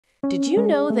Did you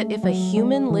know that if a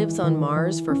human lives on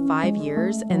Mars for 5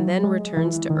 years and then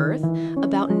returns to Earth,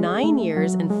 about 9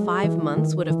 years and 5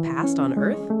 months would have passed on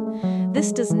Earth?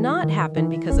 This does not happen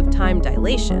because of time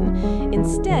dilation.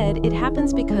 Instead, it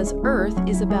happens because Earth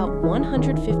is about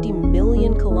 150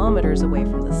 million kilometers away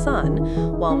from the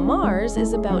Sun, while Mars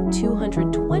is about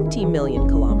 220 million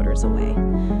kilometers away.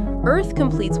 Earth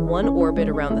completes one orbit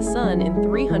around the Sun in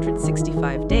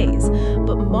 365 days,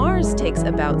 but Mars takes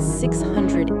about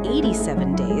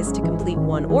 687 days to complete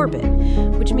one orbit,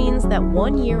 which means that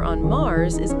 1 year on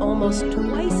Mars is almost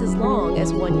twice as long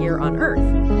as 1 year on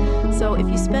Earth. So if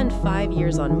you spend 5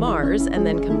 years on Mars and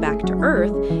then come back to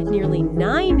Earth, nearly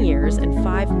 9 years and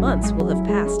 5 months will have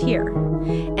passed here.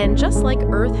 And just like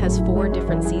Earth has 4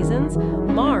 different seasons,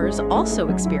 Mars also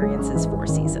experiences 4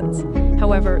 seasons.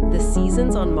 However, the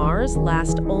seasons on Mars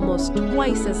last almost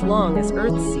twice as long as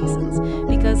Earth's seasons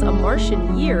because a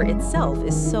Martian year itself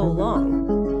is so long.